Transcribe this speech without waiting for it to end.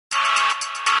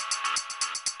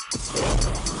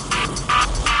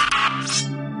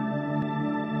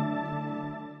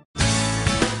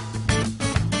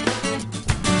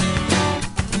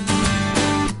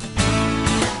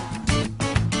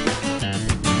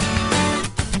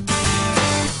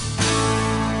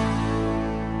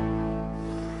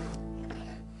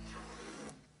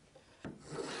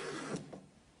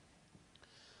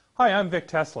Hi, I'm Vic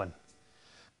Teslin.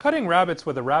 Cutting rabbets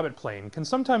with a rabbet plane can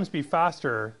sometimes be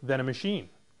faster than a machine,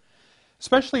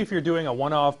 especially if you're doing a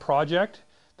one-off project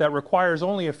that requires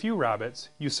only a few rabbets.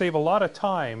 You save a lot of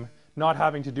time not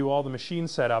having to do all the machine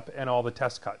setup and all the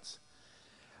test cuts.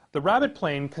 The rabbet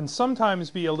plane can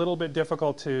sometimes be a little bit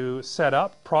difficult to set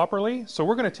up properly, so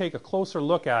we're going to take a closer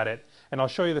look at it and I'll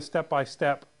show you the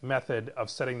step-by-step method of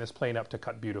setting this plane up to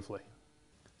cut beautifully.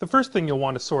 The first thing you'll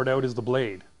want to sort out is the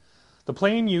blade. The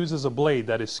plane uses a blade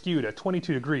that is skewed at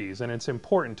 22 degrees, and it's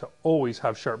important to always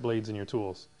have sharp blades in your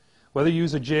tools. Whether you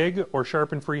use a jig or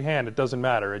sharpen freehand, it doesn't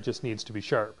matter, it just needs to be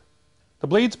sharp. The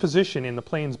blade's position in the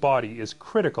plane's body is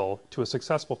critical to a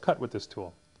successful cut with this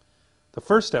tool. The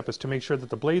first step is to make sure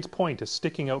that the blade's point is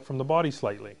sticking out from the body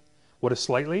slightly. What is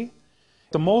slightly?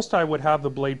 The most I would have the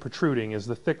blade protruding is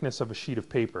the thickness of a sheet of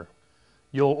paper.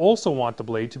 You'll also want the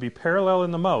blade to be parallel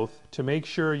in the mouth to make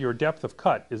sure your depth of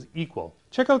cut is equal.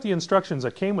 Check out the instructions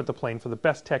that came with the plane for the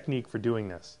best technique for doing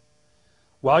this.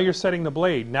 While you're setting the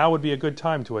blade, now would be a good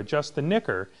time to adjust the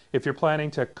nicker if you're planning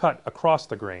to cut across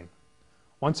the grain.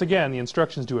 Once again, the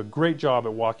instructions do a great job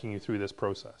at walking you through this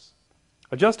process.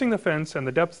 Adjusting the fence and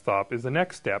the depth stop is the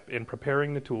next step in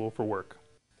preparing the tool for work.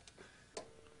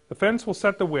 The fence will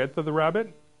set the width of the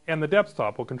rabbet, and the depth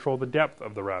stop will control the depth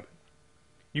of the rabbet.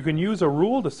 You can use a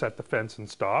rule to set the fence and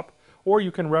stop, or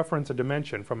you can reference a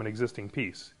dimension from an existing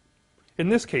piece. In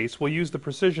this case, we'll use the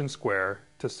precision square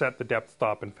to set the depth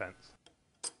stop and fence.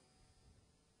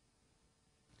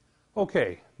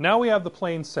 Okay, now we have the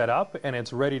plane set up and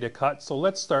it's ready to cut, so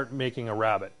let's start making a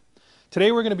rabbet.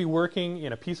 Today we're going to be working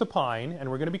in a piece of pine, and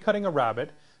we're going to be cutting a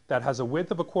rabbet that has a width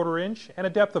of 1/4 inch and a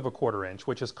depth of 1/4 inch,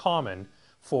 which is common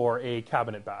for a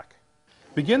cabinet back.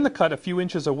 Begin the cut a few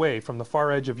inches away from the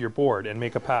far edge of your board and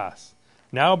make a pass.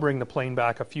 Now bring the plane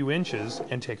back a few inches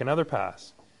and take another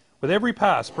pass. With every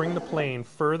pass, bring the plane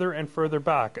further and further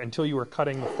back until you are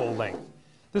cutting the full length.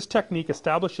 This technique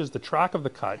establishes the track of the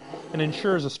cut and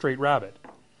ensures a straight rabbet.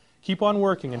 Keep on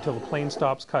working until the plane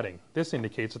stops cutting. This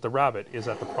indicates that the rabbet is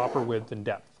at the proper width and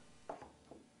depth.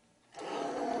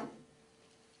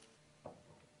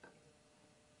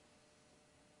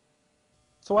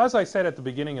 So as I said at the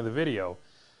beginning of the video,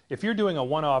 if you're doing a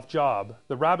one-off job,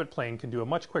 the rabbet plane can do a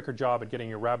much quicker job at getting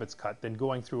your rabbets cut than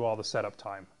going through all the setup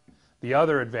time. The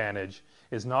other advantage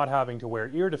is not having to wear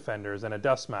ear defenders and a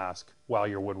dust mask while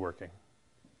you're woodworking.